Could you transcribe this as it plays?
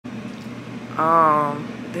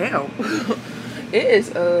Damn. It is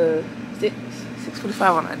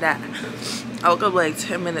 6:45 on the dot. I woke up like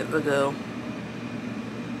 10 minutes ago.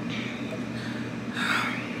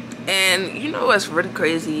 And you know what's really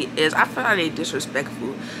crazy is I find it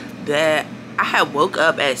disrespectful that I had woke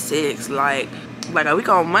up at 6, like a week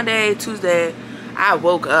on Monday, Tuesday. I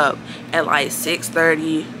woke up at like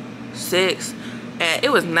 6:30, 6, and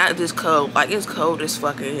it was not this cold. Like, it's cold as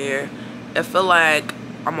fucking here. It feel like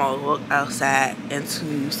I'm gonna look outside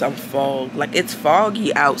into some fog. Like, it's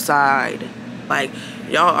foggy outside. Like,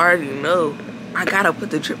 y'all already know I gotta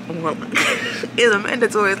put the drip on. It's a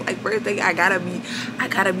mandatory. It's like, first thing, I gotta be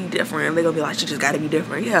different. They're gonna be like, she just gotta be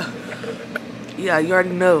different. Yeah, you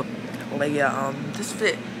already know. Like, yeah, this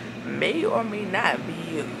fit may or may not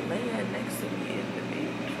be laying next to me in the bed.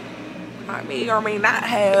 I may or may not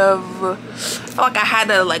have. I feel like I had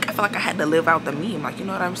to live out the meme. Like, you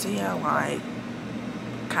know what I'm saying? Like,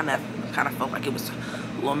 kind of felt like it was a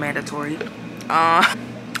little mandatory.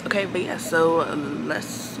 Okay, but yeah, so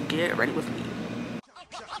let's get ready with me.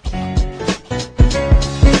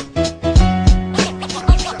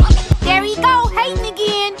 There he go, hating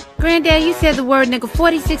again. Granddad, you said the word nigga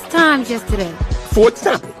 46 times yesterday. For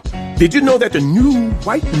example, did you know that the new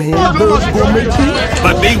white man loves gourmet tea?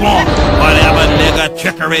 But be warned, whatever nigga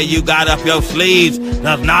trickery you got up your sleeves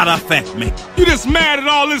does not affect me. You just mad at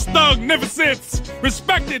all this thugnificence.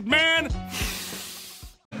 Respect it, man.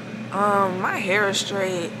 My hair is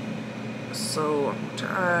straight, so I'm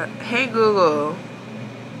trying. Hey Google,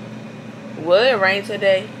 will it rain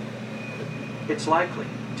today? It's likely.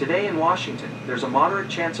 Today in Washington, there's a moderate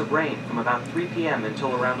chance of rain from about 3 p.m.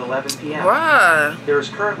 until around 11 p.m. Bruh. There is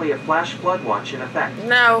currently a flash flood watch in effect.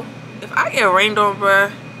 Now, if I get rained on, bruh,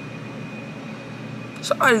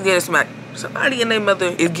 somebody's getting smacked. Somebody and their mother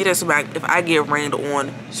is getting smacked if I get rained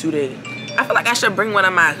on today. I feel like I should bring one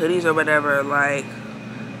of my hoodies or whatever, like,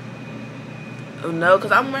 no,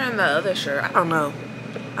 because I'm wearing the other shirt. I don't know,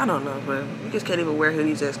 bruh. You just can't even wear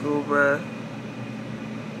hoodies at school, bruh.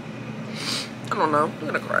 I don't know. I'm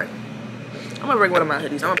gonna cry. I'm gonna bring one of my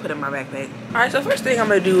hoodies. I'm gonna put it in my backpack. Alright, so first thing I'm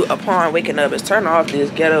gonna do upon waking up is turn off this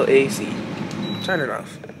ghetto AC. Turn it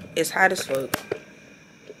off. It's hot as fuck.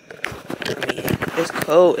 I mean, it's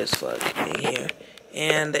cold as fuck in here.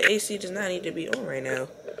 And the AC does not need to be on right now.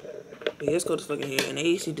 But it's cold as fuck in here. And the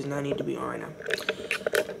AC does not need to be on right now.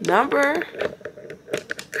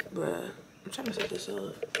 Bruh, I'm trying to set this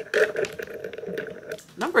up.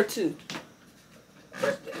 Number 2.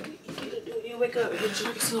 You wake up and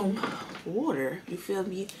drink some water. You feel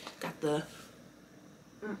me? Got the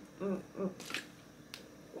You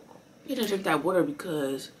need to drink that water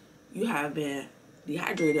because you have been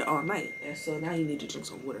dehydrated all night, and so now you need to drink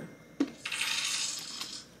some water.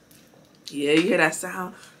 Yeah, you hear that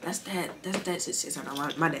sound? That's that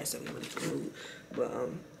sound. My dad said me when it's food. But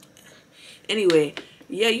anyway,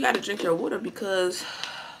 yeah, you gotta drink your water because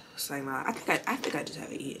it's like, nah, I think I just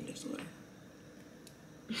haven't eaten this water.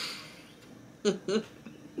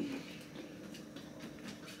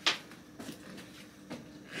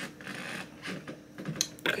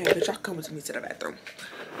 Okay, but y'all come with me to the bathroom.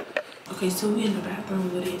 Okay, so we in the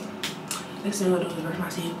bathroom with it. Next thing I'm gonna do is brush my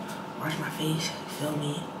teeth, wash my face, feel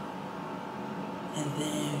me, and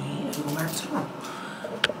then we go back to the room.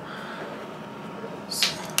 So,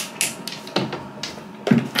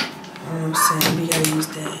 I'm saying we gotta use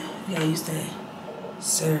that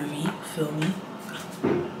CeraVe, feel me.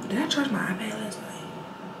 Did I charge my iPad last night?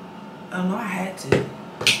 Oh no, I had to. I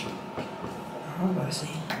was about to say,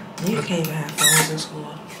 you can't even have phones in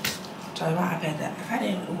school. Charge my iPad. That if I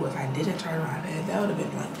didn't charge my iPad, that would have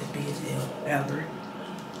been like the biggest deal ever.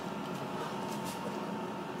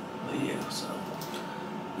 But yeah, so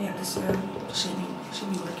yeah, this should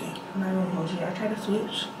be working. I'm not gonna hold you. I tried to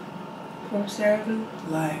switch from CeraVe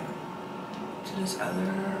like to this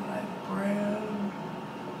other like brand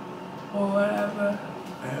or whatever.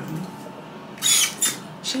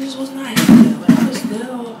 She just was not hitting it, but I was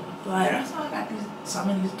still like, that's why I got some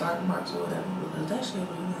of these dark marks or whatever, because that shit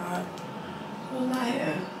was not, it was not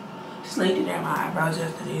hitting. This lady did my eyebrows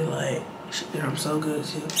yesterday, like, she did them so good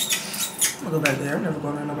too. I'm gonna go back there. I'm never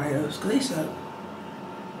going to nobody else, because they suck.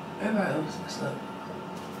 Everybody else suck.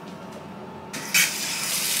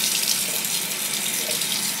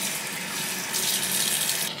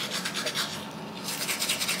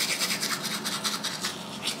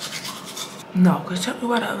 No, cause tell me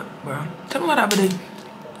what I would do.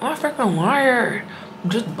 My freaking wire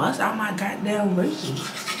just bust out my goddamn razor.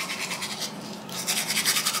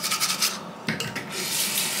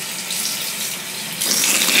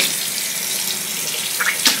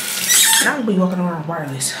 And I'm gonna be walking around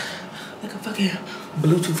wireless like a fucking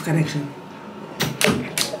Bluetooth connection.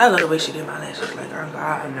 I love the way she did my lashes. Like, oh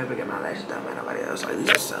God, I never get my lashes done by nobody else. Like, these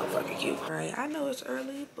are so fucking cute. All right, I know it's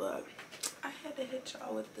early, but I had to hit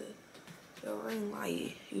y'all with the ring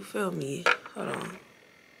light. You feel me? Hold on.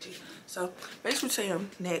 So, basically saying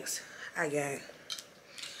next, I got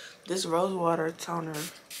this rose water toner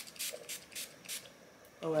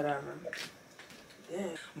or whatever. Yeah.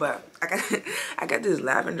 But I got this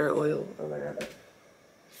lavender oil or whatever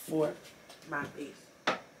for my face.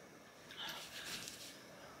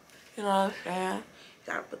 You know what I'm saying?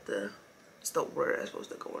 Gotta put it's the word that's supposed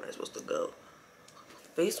to go on. It's supposed to go.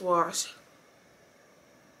 Face wash.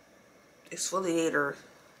 Exfoliator.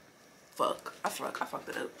 I fucked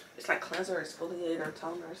it up. It's like cleanser, exfoliator,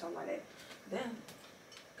 toner, or something like that. Then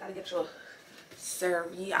gotta get your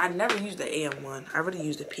CeraVe. I never used the AM one. I really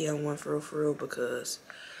used the PM one for real because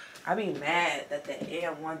I be mad that the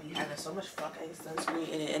AM one be having so much fucking sunscreen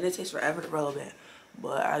in it and it takes forever to rub it.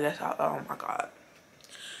 But I guess oh my God.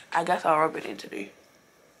 I guess I'll rub it in today.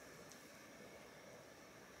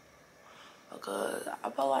 Because I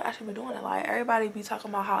feel like I should be doing it. Like, everybody be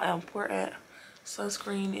talking about how important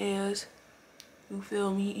sunscreen is. You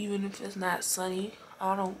feel me? Even if it's not sunny.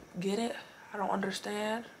 I don't get it. I don't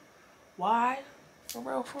understand why. For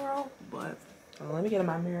real. But let me get in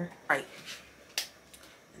my mirror. Alright.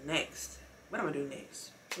 Next. What I'm gonna do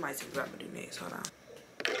next? Somebody tell me what I'm gonna do next. Hold on.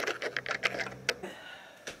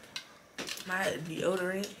 My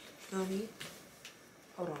deodorant. Feel me?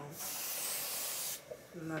 Hold on.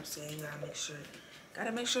 You know what I'm saying?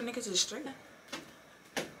 Gotta make sure niggas is straight.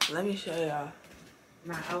 Let me show y'all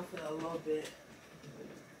my outfit a little bit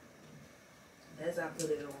as I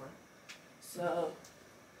put it on. So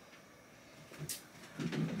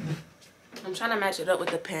I'm trying to match it up with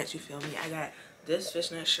the pants, you feel me? I got this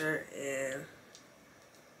fishnet shirt and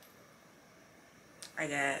I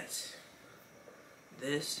got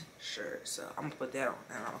this shirt. So I'm gonna put that on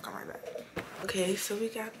and I'm gonna come right back. Okay, so we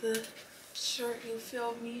got the shirt, you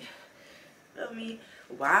feel me?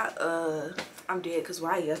 Why I'm dead because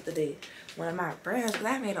why yesterday one of my friends, because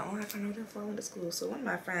I made an online friend over before I went to school, so one of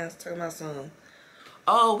my friends talking about some,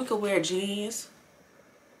 oh, we could wear jeans.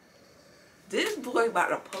 This boy about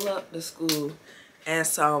to pull up to school and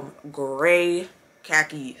some gray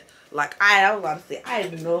khakis. Like, I was about to say, I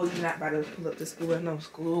didn't know you're not about to pull up to school with no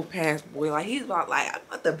school pants, boy. Like, he's about, like, I'm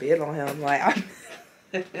about to bid on him. Like, I'm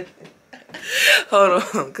hold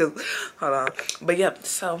on. But yep,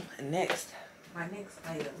 so next, my next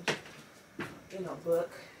item in a book,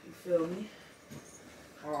 you feel me,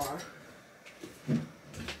 are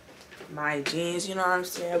my jeans, you know what I'm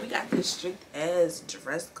saying? We got this strict ass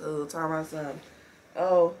dress code talking about something.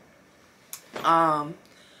 Oh,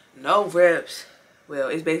 no rips. Well,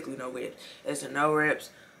 it's basically no rips. It's a no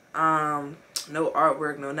rips. No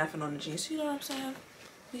artwork, no nothing on the jeans. You know what I'm saying?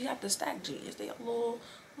 We got the stack jeans. They a little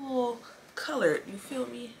colored, you feel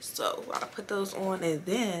me? So I'll put those on and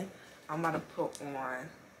then I'm about to put on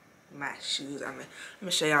my shoes. I'm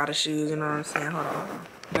gonna show y'all the shoes, you know what I'm saying? Hold on.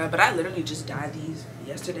 But I literally just dyed these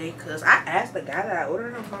yesterday because I asked the guy that I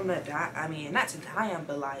ordered them from to dye, I mean, not to dye them,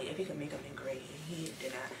 but like if he could make them in gray, and he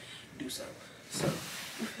did not do so. So,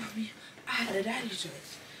 you feel me? I had to dye these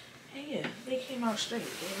joints. And yeah, they came out straight.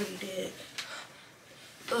 They really did.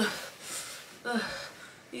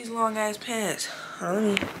 These long ass pants. Let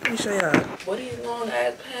me show y'all. What these long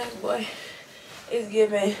ass pants, boy, is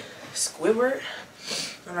giving Squidward.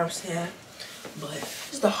 You know what I'm saying? But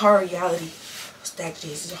it's the hard reality of stack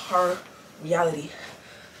jeans. It's a hard reality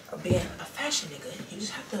of being a fashion nigga. You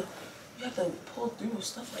just have to pull through with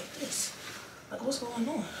stuff like this. Like, what's going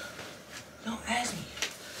on? Don't ask me.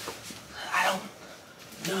 I don't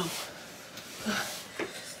know.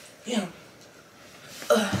 Yeah.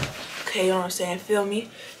 Okay, you know what I'm saying? Feel me?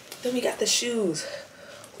 Then we got the shoes.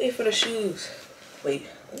 Wait for the shoes. Wait,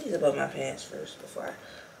 let me zip up my pants first before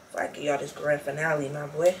I give y'all this grand finale, my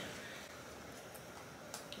boy.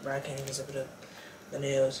 Bro, I can't even zip it up. The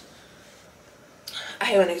nails. I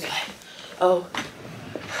hate when niggas like, oh,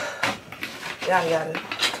 yada.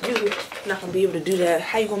 You not gonna be able to do that.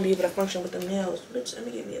 How you gonna be able to function with the nails? Bitch, let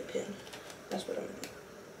me get me a pen. That's what I'm gonna do.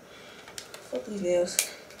 Fuck these nails.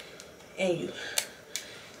 And you.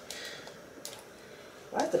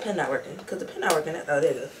 Why is the pen not working? Because the pen not working. Oh,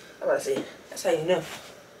 there you go. I was about to say, that's how you know.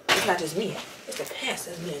 It's not just me. It's the pants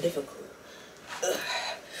that's being difficult. Ugh.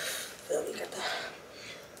 Feel me? Got the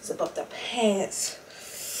zip up the pants.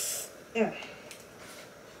 You know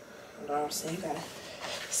what I'm saying? Gotta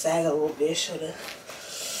sag a little bit. Show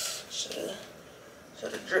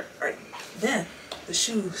the drip right. Then the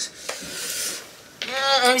shoes.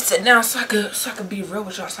 Let me sit down so I could be real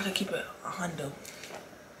with y'all. So I can keep it a hundo.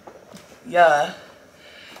 Yeah.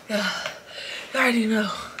 You already know.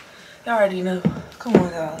 Y'all already know. Come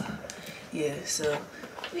on, y'all. Yeah, so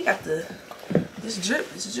we got this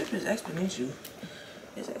drip is exponential.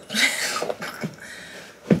 It's exponential.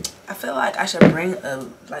 I feel like I should bring a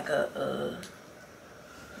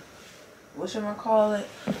whatchamacallit,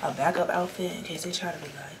 a backup outfit in case they try to be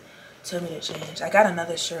like, tell me to change. I got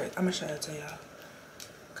another shirt. I'm gonna try to tell y'all.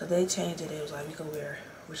 Cause they changed it. It was like we could wear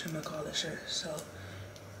whatchamacallit shirt. So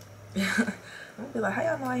I'm gonna be like, how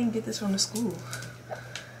y'all know I didn't get this from the school?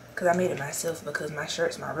 Cause I made it myself because my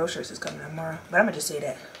real shirts is coming tomorrow. But I'm gonna just say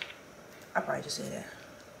that. I'll probably just say that.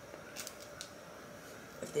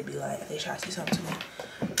 If they be like, if they try to say something to me.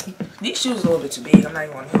 These shoes are a little bit too big. I'm not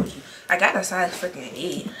even gonna hold you. I got a size freaking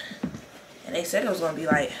 8. And they said it was gonna be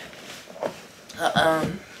like a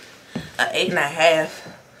 8.5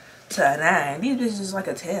 to a 9. These bitches is like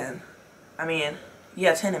a 10. I mean,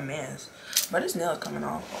 yeah, 10 in men's. But this nail is coming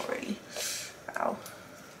off already. Ow.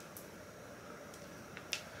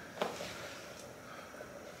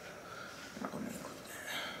 I'm not gonna include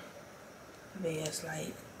that. But yeah, it's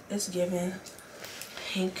like, it's giving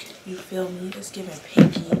pink, you feel me? It's giving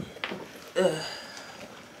pinky. Ugh.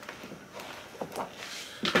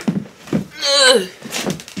 Ugh.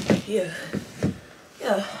 Yeah.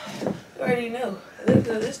 Yeah. You already know.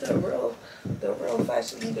 This the real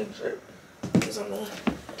fashion nigga drip. Because on the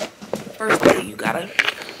first day you gotta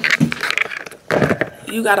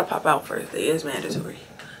pop out first day. It's mandatory.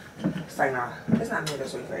 It's like, nah, it's not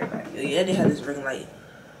mandatory for everybody. Yeah, they had this ring light.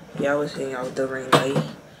 Yeah, I was hanging out with the ring light.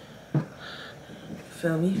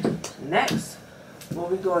 Feel me? Next,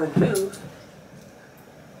 what we gonna do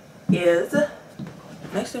is,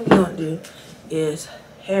 next thing we gonna do is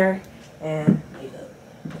hair and makeup.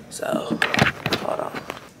 So, hold on.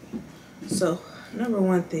 So, number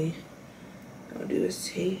one thing I'm gonna do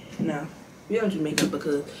is no, we don't do makeup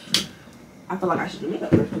because I feel like I should do makeup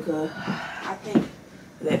first because I think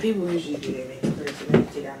that people usually do their makeup first and then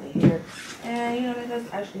take down their hair. And you know, that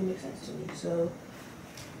doesn't actually make sense to me. So,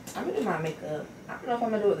 I'm gonna do my makeup. I don't know if I'm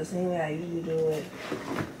gonna do it the same way I usually do it.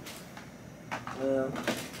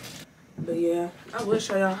 But yeah, I will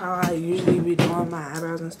show y'all how I usually be doing my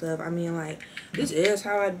eyebrows and stuff. I mean, like, this is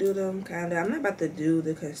how I do them, kinda. I'm not about to do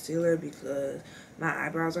the concealer because my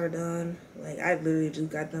eyebrows are done. Like, I literally just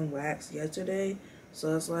got them waxed yesterday.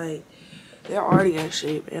 So it's like, they're already in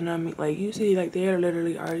shape. And I mean, like, you see, like, they're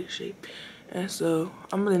literally already shaped. And so,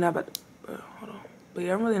 I'm really not about to, hold on. But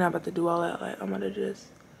yeah, I'm really not about to do all that. Like, I'm gonna just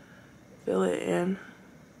fill it in.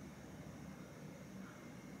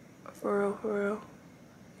 For real, for real.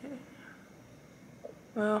 Okay.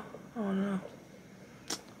 Well, I don't know.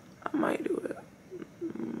 I might do it.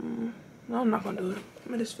 No, I'm not gonna do it.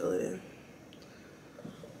 I'm gonna just fill it in.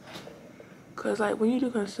 Cause like when you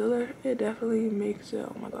do concealer, it definitely makes it,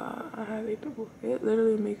 oh my god, I have a pimple. It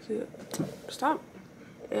literally makes it, stop.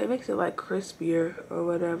 It makes it like crispier or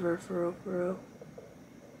whatever, for real, for real.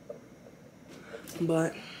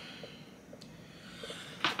 But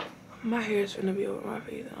my hair is gonna be over my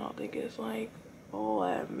face. I don't think it's like all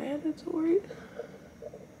that mandatory.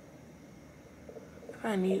 If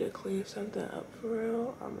I need to clean something up for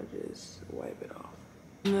real, I'm gonna just wipe it off.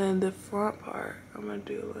 And then the front part, I'm gonna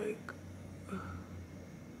do like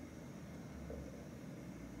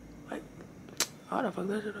how the fuck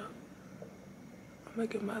that shit up? I'm gonna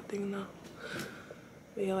get my thing now.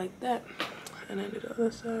 But yeah, like that. And then do the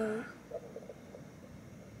other side.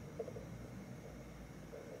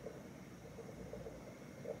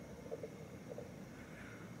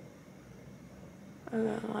 And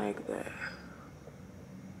then like that.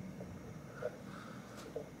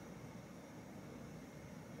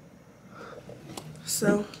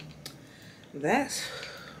 So that's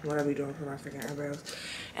what I be doing for my freaking eyebrows.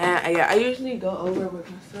 And yeah, I usually go over with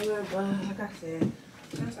concealer, but like I said,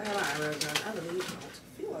 since I have my eyebrows done, I really don't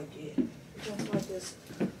feel like it. Just like this.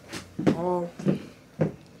 All,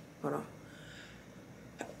 hold on.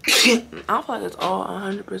 I don't feel like it's all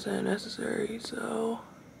 100% necessary, so.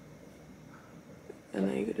 And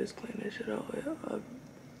then you could just clean this shit out with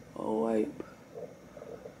a wipe.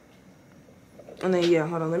 And then yeah,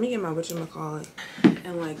 hold on, let me get my whatchamacallit.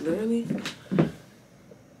 And like literally,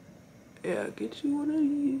 yeah, get you one of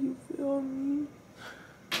these, you feel me?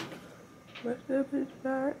 Brush that bitch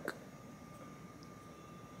back.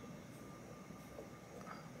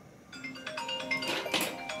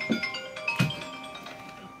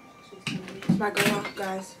 It's my girl,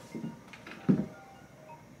 guys.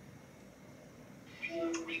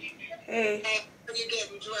 Hey. When you're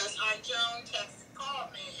getting dressed, Aunt Joan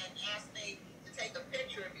called me and asked me to take a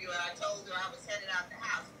picture of you, and I told her I was headed out the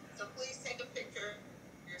house. So please take a picture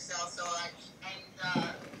of yourself and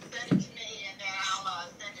send it to me, and then I'll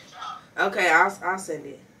send it to her. Okay, I'll send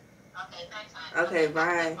it. Okay, thanks, hon. Okay,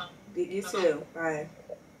 bye. You too. Bye.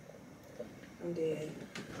 I'm dead.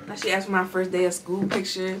 Now she asked for my first day of school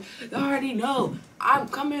picture. You already know I'm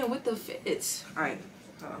coming with the fits. Alright.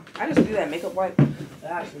 I just threw that makeup wipe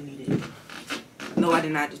that I actually needed. No, I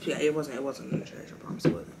did not just it wasn't in the trash, I promise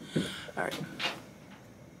it wasn't. Alright.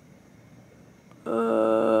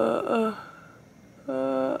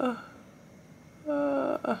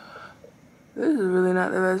 This is really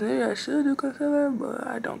not the best. Maybe I should do concealer, but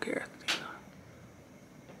I don't care.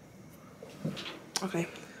 Okay,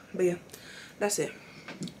 but yeah, that's it.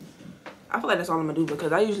 I feel like that's all I'm gonna do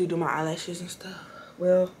because I usually do my eyelashes and stuff.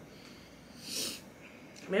 Well,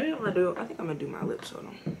 maybe I think I'm gonna do my lips, hold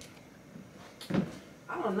on.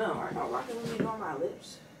 I don't know, are y'all rocking with me on my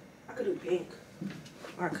lips? I could do pink,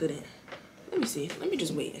 or I couldn't. Let me see, let me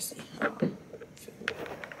just wait and see.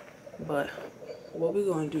 But what we're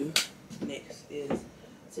gonna do next is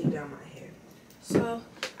take down my hair. So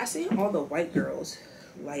I seen all the white girls,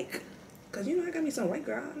 like, cause you know I got me some white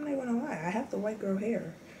girl. I'm not gonna lie, I have the white girl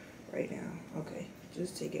hair right now. Okay,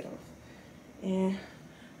 just take it off. And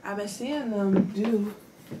I've been seeing them do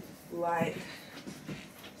like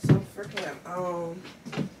some freaking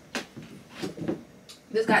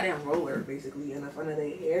this goddamn roller basically in the front of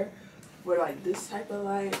their hair for like this type of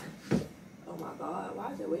like, oh my god,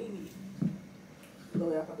 why is it wavy? The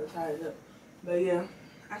way I have to tie it up. But yeah,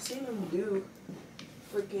 I seen them do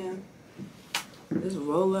freaking this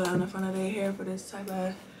roller on the front of their hair for this type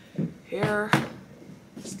of hair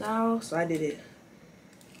style. So I did it.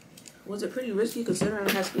 Was it pretty risky considering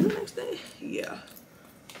I had school the next day? Yeah.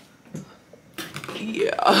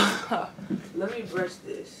 Yeah. Let me brush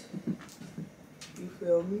this. You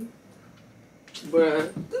feel me?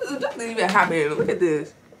 Bruh, this doesn't even happen. Look at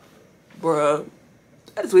this. Bruh,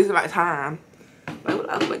 I just wasted my time. Like, what do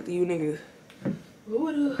I look like to you niggas?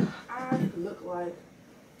 What do I look like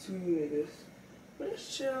to you niggas? But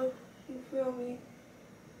it's chill. You feel me?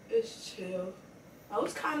 It's chill. Oh,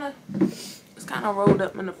 it's kind of rolled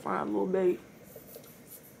up in the front a little bit.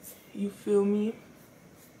 You feel me?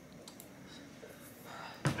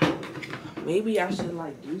 Maybe I should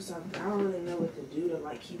like do something. I don't really know what to do to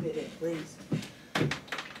like keep it in place.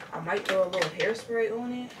 I might throw a little hairspray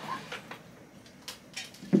on it.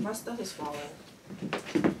 My stuff is falling.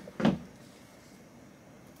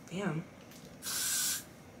 Damn.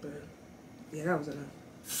 But yeah, that was enough.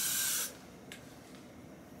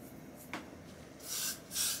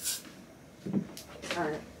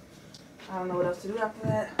 Alright. I don't know what else to do after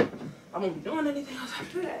that. I won't be doing anything else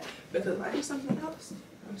after that. Because if I do something else,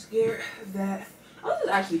 I'm scared that... Oh, this is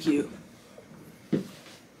actually cute. This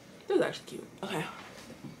is actually cute. Okay.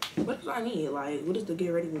 What do I need? Like, what is the get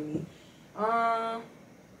ready with me? Yeah,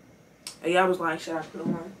 I was like, should I put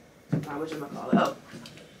on whatchamacallit? Oh.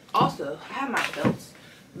 Also, I have my belts.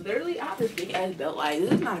 Literally, I have this big ass belt. Like,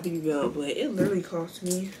 this is not a big belt, but it literally cost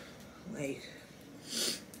me like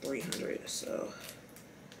 $300. So,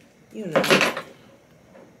 you know.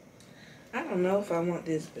 I don't know if I want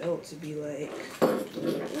this belt to be like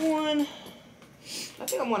one. I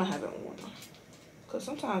think I want to have it on. Because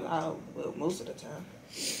sometimes well, most of the time,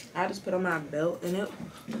 I just put on my belt and it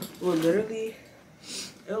will literally,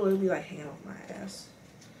 like hanging off my ass.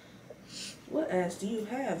 What ass do you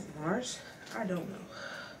have, Mars? I don't know.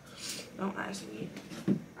 Don't ask me.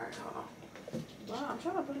 Alright, hold on. Well, I'm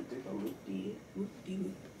trying to put it through the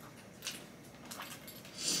loop-de-loop.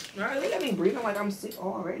 Alright, look at me breathing like I'm sick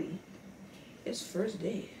already. It's first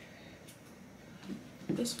day.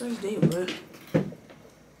 It's first day, bro.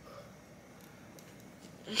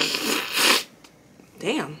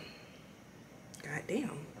 Damn. God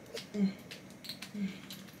damn.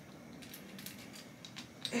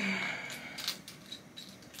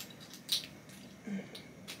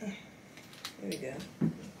 There we go.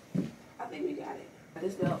 I think we got it.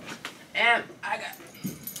 This belt. And I got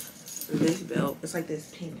this belt. It's like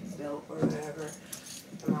this pink belt or whatever.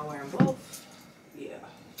 Am I wearing both? Yeah.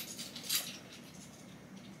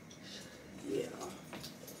 Yeah.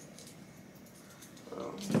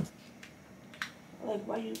 Like,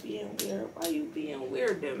 why you being weird? Why you being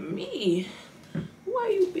weird to me? Why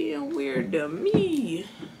you being weird to me?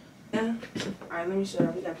 Yeah. Alright, let me show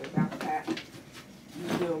you. We got the backpack. You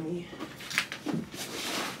feel me?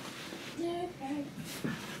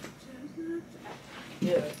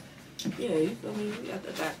 Yeah. Yeah, you feel me? We got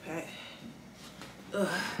the backpack.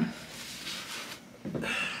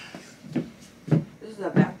 This is a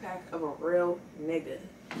backpack of a real nigga.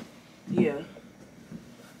 Yeah.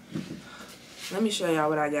 Let me show y'all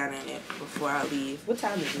what I got in it before I leave. What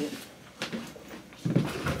time is it?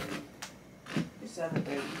 It's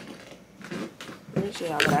 7:30. Let me show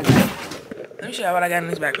y'all what I got. Let me show you what I got in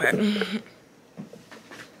this backpack.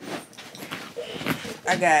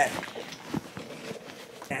 I got,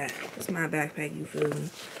 it's my backpack, you feel me?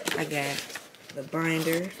 I got the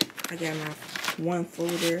binder. I got my one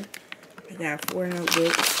folder. I got 4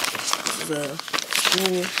 notebooks. This is a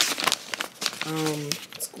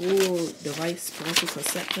school device process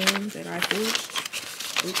acceptance that I finished.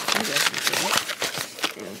 Oops, I got some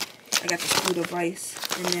that. I got the school device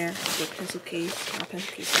in there, the pencil case. My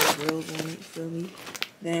pencil case has grills on it, you feel me?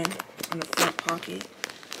 Then in the front pocket.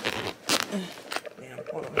 Damn,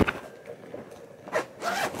 hold on.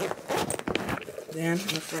 Then in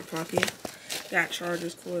the front pocket, got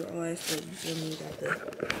chargers, cords, all that stuff, you feel me? Got the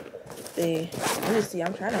thing. Let me see,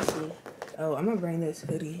 I'm trying to see. Oh, I'm gonna bring this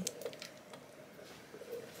hoodie.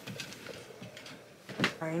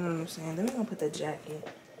 Alright, you know what I'm saying? Then we're gonna put the jacket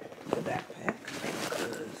in the backpack. Because,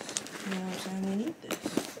 you know what I'm saying? We need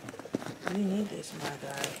this. We need this, my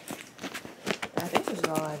guy. I think this is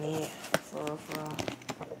all I need for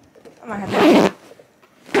I might have to.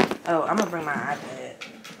 Oh, I'm gonna bring my iPad.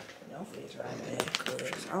 Don't forget your iPad,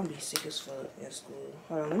 because I'm gonna be sick as fuck in school.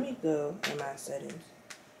 Hold on, let me go in my settings.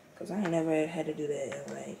 Because I ain't never had to do that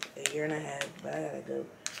in like a year and a half. But I gotta go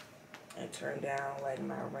and turn down like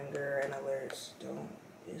my ringer and alerts.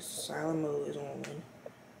 It's silent mode is on.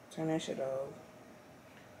 Turn that shit off.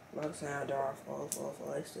 Lock sound off, all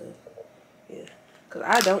that stuff. Yeah. Because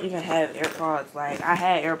I don't even have AirPods. Like, I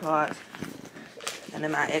had AirPods. And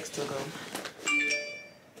then my ex took them.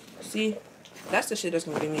 See? That's the shit that's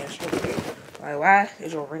going to give me a stroke. Like, why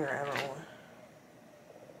is your ringer ever on?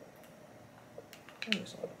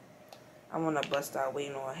 I want to bust out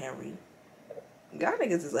waiting on Henry. Y'all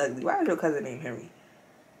niggas is ugly. Why is your cousin named Henry?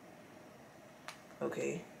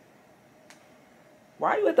 Okay.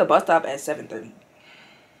 Why are you at the bus stop at 7:30?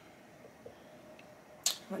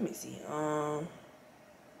 Let me see.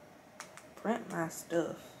 Print my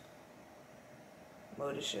stuff.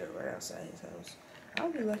 Mow this shit right outside his house. I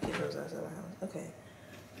would be lucky if it was outside my house. Okay.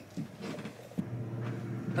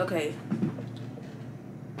 Okay.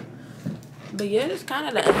 But yeah, it's kind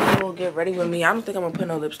of the end of get ready with me. I don't think I'm gonna put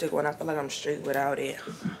no lipstick on. I feel like I'm straight without it.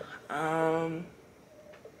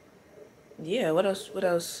 Yeah, what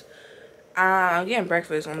else? I'm getting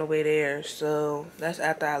breakfast on the way there, so that's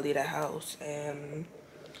after I leave the house. And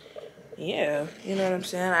yeah, you know what I'm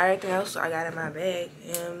saying? Everything else I got in my bag,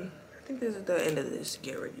 and I think this is the end of this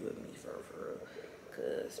get ready with me for real.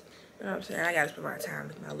 Cause you know what I'm saying? I gotta spend my time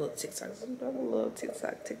with my little TikToks. I'm a little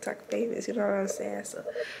TikTok famous, you know what I'm saying? So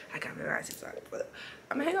I gotta be my TikTok. But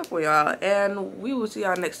I'm gonna hang up with y'all, and we will see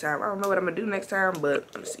y'all next time. I don't know what I'm gonna do next time, but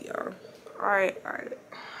I'm gonna see y'all. Alright.